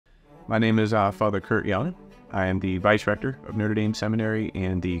My name is Father Kurt Young. I am the Vice Rector of Notre Dame Seminary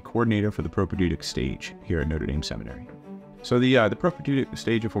and the coordinator for the Propaedeutic stage here at Notre Dame Seminary. So the Propaedeutic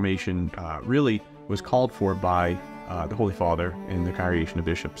stage of formation really was called for by the Holy Father and the Congregation of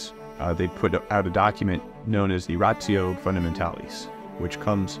Bishops. They put out a document known as the Ratio Fundamentalis, which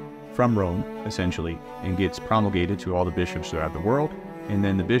comes from Rome, essentially, and gets promulgated to all the bishops throughout the world. And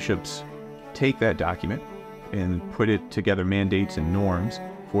then the bishops take that document and put it together mandates and norms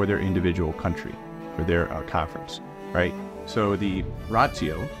for their individual country, for their conference, right? So the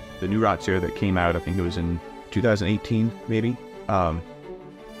Ratio, the new Ratio that came out, I think it was in 2018, maybe,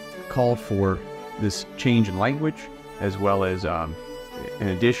 called for this change in language, as well as an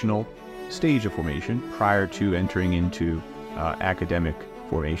additional stage of formation prior to entering into academic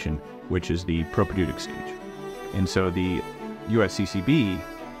formation, which is the Propaedeutic stage. And so the USCCB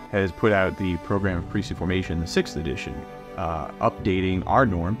has put out the Program of Priestly Formation, the 6th edition, updating our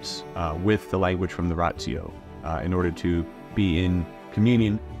norms with the language from the Ratio in order to be in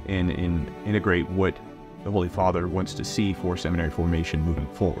communion and integrate what the Holy Father wants to see for seminary formation moving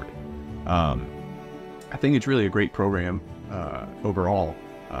forward. I think it's really a great program overall.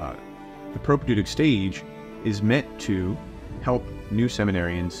 The Propaedeutic stage is meant to help new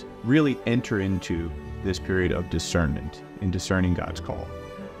seminarians really enter into this period of discernment in discerning God's call.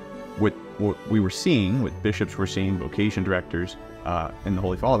 What we were seeing, what bishops were seeing, vocation directors, and the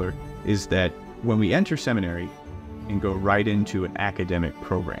Holy Father, is that when we enter seminary and go right into an academic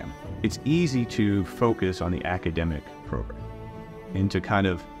program, it's easy to focus on the academic program and to kind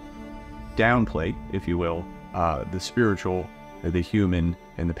of downplay, if you will, the spiritual, the human,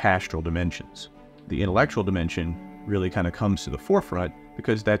 and the pastoral dimensions. The intellectual dimension really kind of comes to the forefront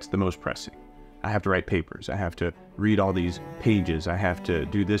because that's the most pressing. I have to write papers, I have to read all these pages, I have to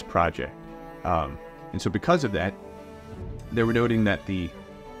do this project. And so because of that, they were noting that the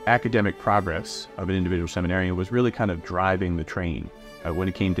academic progress of an individual seminarian was really kind of driving the train when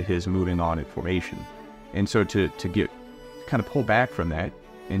it came to his moving on in formation. And so to kind of pull back from that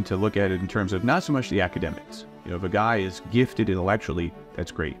and to look at it in terms of not so much the academics. You know, if a guy is gifted intellectually,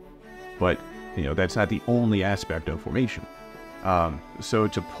 that's great. But, you know, that's not the only aspect of formation. So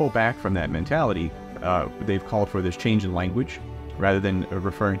to pull back from that mentality, they've called for this change in language. Rather than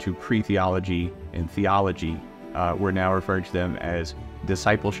referring to pre-theology and theology, we're now referring to them as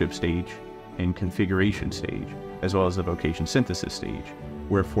discipleship stage and configuration stage, as well as the vocation synthesis stage,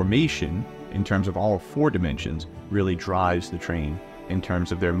 where formation, in terms of all 4 dimensions, really drives the train in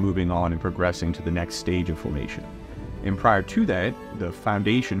terms of their moving on and progressing to the next stage of formation. And prior to that, the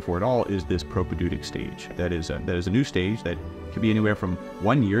foundation for it all is this Propaedeutic stage. That is a new stage that could be anywhere from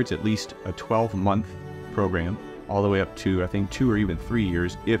 1 year, it's at least a 12-month program, all the way up to, I think, 2 or even 3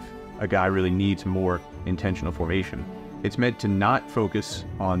 years if a guy really needs more intentional formation. It's meant to not focus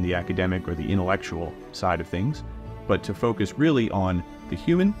on the academic or the intellectual side of things, but to focus really on the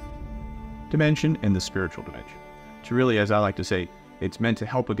human dimension and the spiritual dimension. To really, as I like to say, it's meant to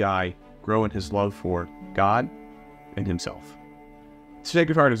help a guy grow in his love for God and himself.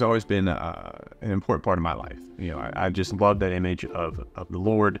 Sacred Heart has always been an important part of my life. You know, I just love that image of the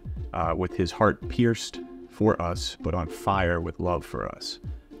Lord with his heart pierced for us, but on fire with love for us.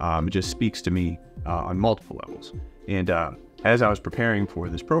 It just speaks to me on multiple levels. And as I was preparing for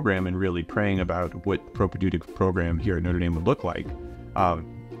this program and really praying about what Propaedeutic program here at Notre Dame would look like, I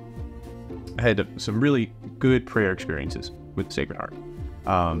had some really good prayer experiences with the Sacred Heart.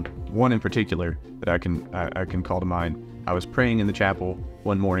 One in particular that I can call to mind. I was praying in the chapel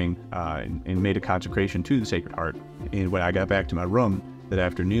one morning and made a consecration to the Sacred Heart. And when I got back to my room that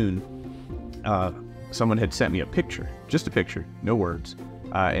afternoon, someone had sent me a picture, just a picture, no words.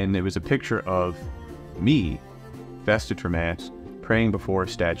 And it was a picture of me, vested for Mass, praying before a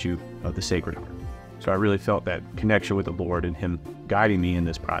statue of the Sacred Heart. So I really felt that connection with the Lord and him guiding me in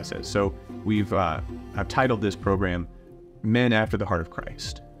this process. So I've titled this program Men After the Heart of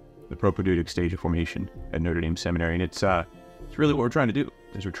Christ, the Propaedeutic stage of formation at Notre Dame Seminary. And it's really what we're trying to do,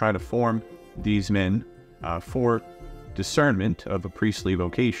 is we're trying to form these men for discernment of a priestly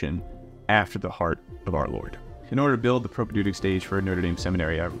vocation after the heart of our Lord. In order to build the Propaedeutic stage for Notre Dame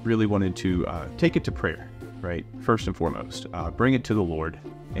Seminary, I really wanted to take it to prayer, right? First and foremost, bring it to the Lord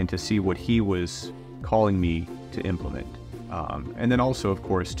and to see what he was calling me to implement. And then also, of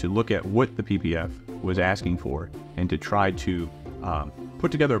course, to look at what the PPF was asking for and to try to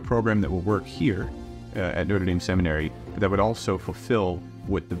put together a program that will work here at Notre Dame Seminary, but that would also fulfill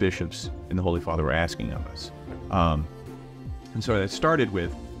what the bishops and the Holy Father were asking of us. And so that started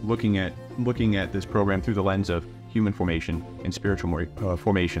with looking at this program through the lens of human formation and spiritual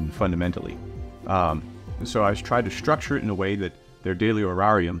formation fundamentally. So I tried to structure it in a way that their daily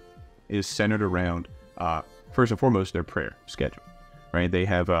orarium is centered around, first and foremost, their prayer schedule, right? They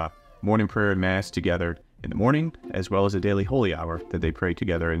have morning prayer and mass together in the morning, as well as a daily holy hour that they pray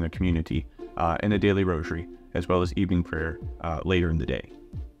together in the community, and a daily rosary, as well as evening prayer later in the day.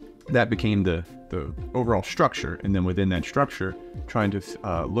 That became the overall structure, and then within that structure, trying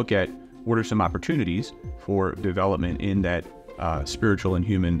to look at what are some opportunities for development in that spiritual and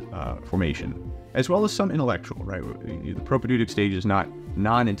human formation, as well as some intellectual, right? The propaedeutic stage is not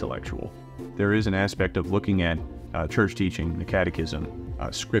non-intellectual. There is an aspect of looking at church teaching, the catechism,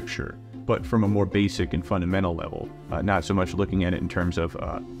 scripture, but from a more basic and fundamental level, not so much looking at it in terms of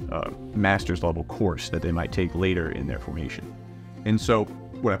a master's level course that they might take later in their formation. And so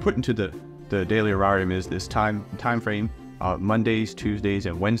what I put into the daily horarium is this time frame, Mondays, Tuesdays,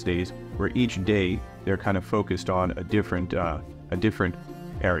 and Wednesdays, where each day they're kind of focused on a different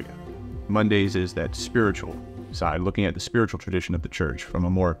area. Mondays is that spiritual side, looking at the spiritual tradition of the church from a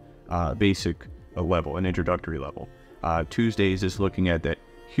more basic level, an introductory level. Tuesdays is looking at that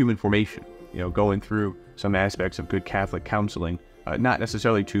human formation, going through some aspects of good Catholic counseling, not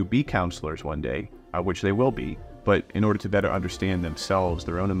necessarily to be counselors one day, which they will be, but in order to better understand themselves,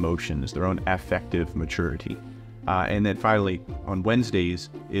 their own emotions, their own affective maturity. And then finally, on Wednesdays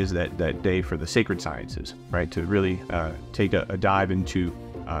is that day for the sacred sciences, right? To really take a dive into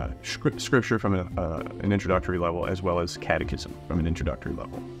scripture from an introductory level, as well as catechism from an introductory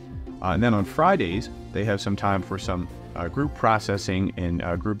level. And then on Fridays, they have some time for some group processing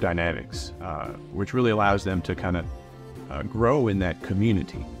and group dynamics, which really allows them to kind of grow in that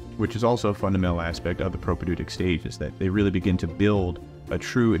community, which is also a fundamental aspect of the propaedeutic stage, is that they really begin to build a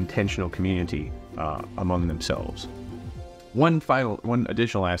true intentional community among themselves. One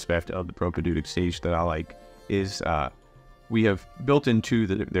additional aspect of the propaedeutic stage that I like is we have built into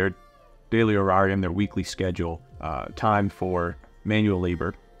their daily horarium, their weekly schedule, time for manual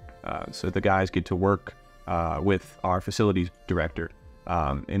labor. So the guys get to work with our facilities director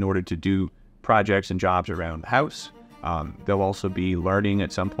in order to do projects and jobs around the house. They'll also be learning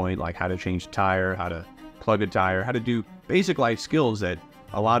at some point, like how to change a tire, how to plug a tire, how to do basic life skills that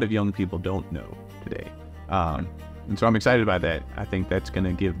a lot of young people don't know today. And so I'm excited about that. I think that's going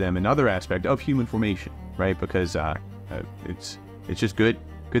to give them another aspect of human formation, right? Because it's just good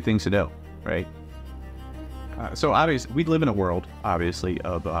things to know, right? So obviously, we live in a world, obviously,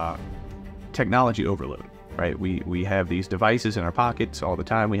 of technology overload, right? We have these devices in our pockets all the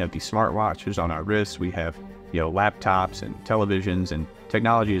time. We have these smartwatches on our wrists. We have, laptops and televisions, and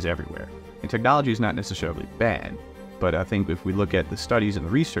technology is everywhere. And technology is not necessarily bad, but I think if we look at the studies and the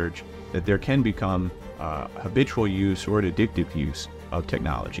research, that there can become habitual use or an addictive use of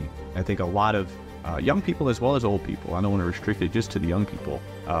technology. I think a lot of young people, as well as old people, I don't want to restrict it just to the young people,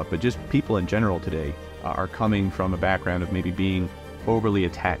 but just people in general today are coming from a background of maybe being overly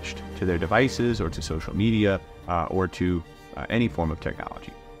attached to their devices or to social media or to any form of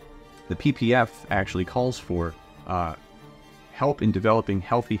technology. The PPF actually calls for help in developing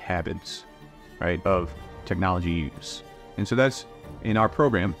healthy habits, right, of technology use. And so that's in our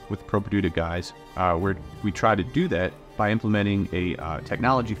program with Propaedeutic guys, where we try to do that by implementing a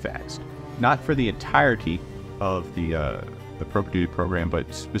technology fast, not for the entirety of the Propaedeutic program,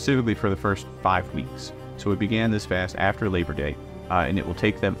 but specifically for the first 5 weeks. So we began this fast after Labor Day, and it will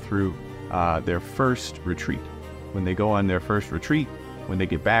take them through their first retreat. When they go on their first retreat, when they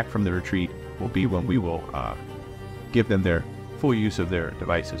get back from the retreat, will be when we will give them their full use of their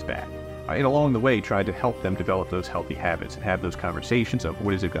devices back. And along the way, try to help them develop those healthy habits and have those conversations of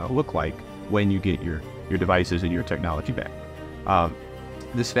what is it going to look like when you get your devices and your technology back.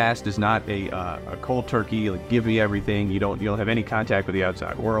 This fast is not a cold turkey, like give me everything. You don't have any contact with the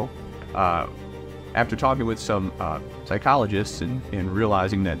outside world. After talking with some psychologists and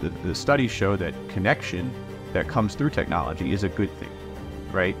realizing that the studies show that connection that comes through technology is a good thing,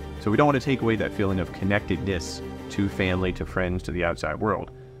 right? So we don't want to take away that feeling of connectedness to family, to friends, to the outside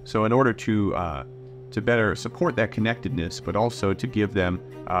world. So in order to better support that connectedness, but also to give them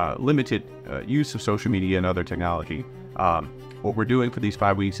limited use of social media and other technology, what we're doing for these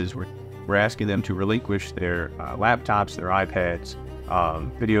 5 weeks is we're asking them to relinquish their laptops, their iPads,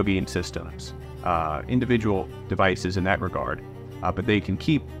 video game systems, individual devices in that regard, but they can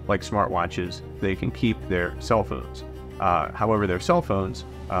keep, like smartwatches, they can keep their cell phones. However, their cell phones,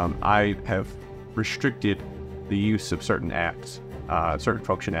 I have restricted the use of certain apps, certain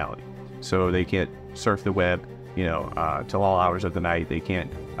functionality. So they can't surf the web, till all hours of the night. They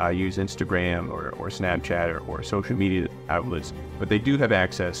can't use Instagram or Snapchat or social media outlets, but they do have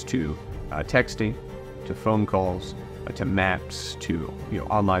access to texting, to phone calls, to maps, to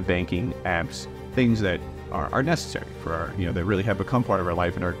online banking apps, things that are necessary for our, that really have become part of our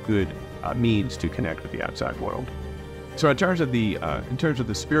life and are good means to connect with the outside world. So in terms of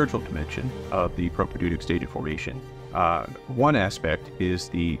the spiritual dimension of the propaedeutic stage of formation, one aspect is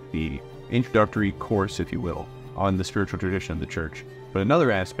the introductory course, if you will, on the spiritual tradition of the church. But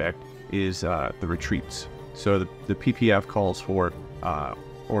another aspect is the retreats. So the PPF calls for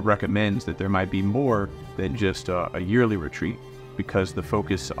or recommends that there might be more than just a yearly retreat, because the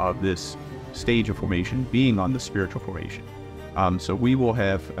focus of this stage of formation being on the spiritual formation. So we will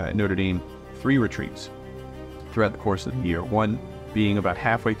have at Notre Dame 3 retreats throughout the course of the year. One being about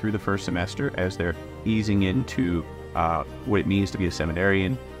halfway through the first semester, as they're easing into what it means to be a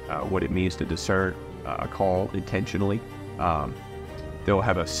seminarian, what it means to discern a call intentionally. They'll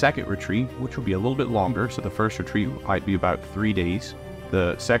have a second retreat, which will be a little bit longer. So the first retreat might be about 3 days.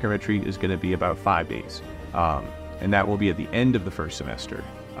 The second retreat is going to be about 5 days. And that will be at the end of the first semester.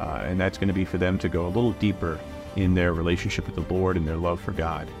 And that's going to be for them to go a little deeper in their relationship with the Lord and their love for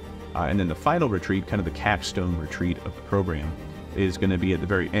God. And then the final retreat, kind of the capstone retreat of the program, is going to be at the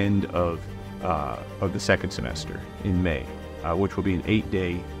very end of the second semester in May, which will be an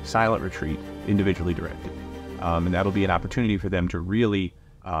 8-day silent retreat, individually directed. And that'll be an opportunity for them to really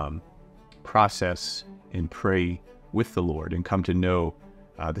process and pray with the Lord and come to know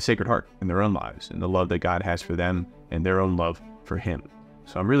the Sacred Heart in their own lives and the love that God has for them and their own love for Him.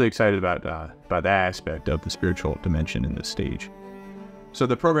 So I'm really excited about that aspect of the spiritual dimension in this stage. So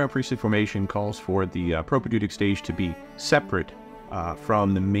the program priesthood formation calls for the propaedeutic stage to be separate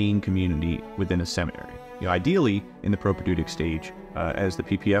from the main community within a seminary. Ideally, in the propaedeutic stage, as the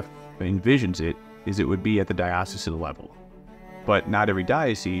PPF envisions it, it would be at the diocesan level. But not every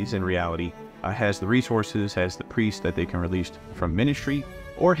diocese, in reality, has the resources, has the priests that they can release from ministry,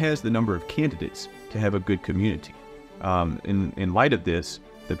 or has the number of candidates to have a good community. In light of this,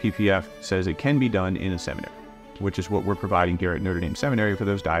 the PPF says it can be done in a seminary, which is what we're providing here at Notre Dame Seminary for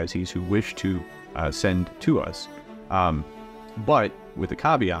those dioceses who wish to send to us. But with the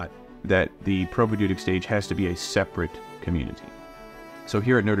caveat that the propaedeutic stage has to be a separate community. So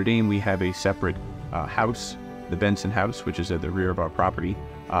here at Notre Dame, we have a separate house, the Benson House, which is at the rear of our property,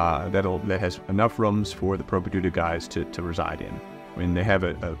 that has enough rooms for the propaedeutic guys to reside in. And they have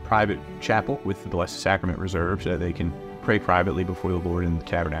a private chapel with the Blessed Sacrament reserved, so that they can pray privately before the Lord in the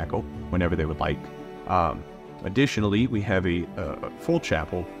tabernacle whenever they would like. Additionally, we have a full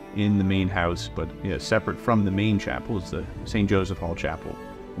chapel in the main house, but separate from the main chapel is the St. Joseph Hall Chapel,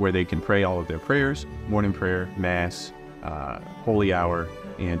 where they can pray all of their prayers, morning prayer, Mass, Holy Hour,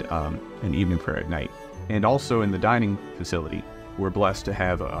 and an evening prayer at night. And also in the dining facility, we're blessed to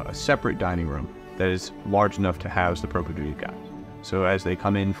have a separate dining room that is large enough to house the propaedeutic guys. So as they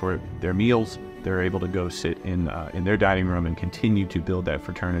come in for their meals, they're able to go sit in their dining room and continue to build that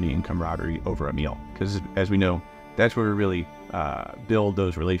fraternity and camaraderie over a meal. Because as we know, that's where we really build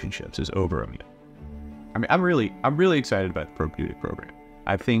those relationships, is over a meal. I mean, I'm really excited about the propaedeutic program.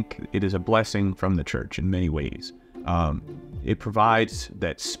 I think it is a blessing from the church in many ways. It provides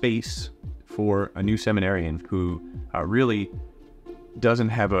that space for a new seminarian who really doesn't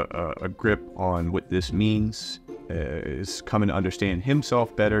have a grip on what this means, is coming to understand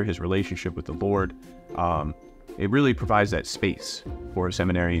himself better, his relationship with the Lord. It really provides that space for a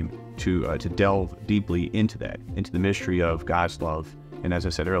seminarian to delve deeply into the mystery of God's love, and as I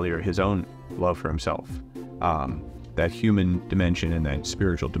said earlier, his own love for himself, that human dimension and that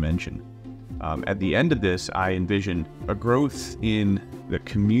spiritual dimension. At the end of this, I envision a growth in the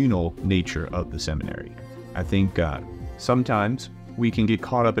communal nature of the seminary. I think sometimes we can get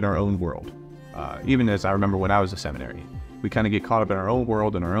caught up in our own world. Even as I remember when I was a seminarian, we kind of get caught up in our own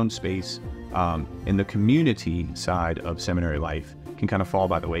world, in our own space, and the community side of seminary life can kind of fall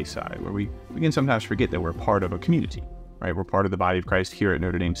by the wayside, where we can sometimes forget that we're part of a community, right? We're part of the body of Christ here at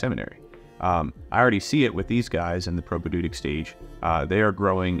Notre Dame Seminary. I already see it with these guys in the propaedeutic stage. They are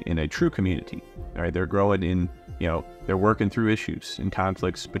growing in a true community, right? They're growing in, they're working through issues and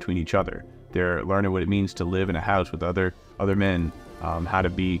conflicts between each other. They're learning what it means to live in a house with other men, how to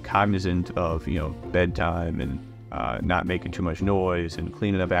be cognizant of, bedtime and not making too much noise and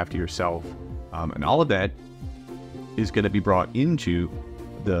cleaning up after yourself. And all of that is going to be brought into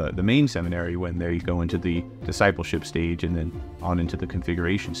the main seminary when they go into the discipleship stage and then on into the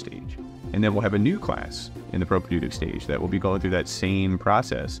configuration stage. And then we'll have a new class in the propaedeutic stage that will be going through that same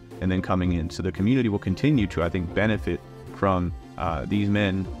process and then coming in. So the community will continue to, I think, benefit from these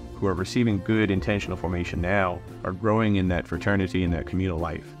men who are receiving good intentional formation now, are growing in that fraternity and that communal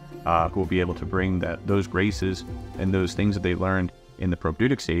life, who will be able to bring those graces and those things that they learned in the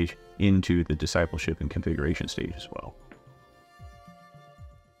propaedeutic stage into the discipleship and configuration stage as well.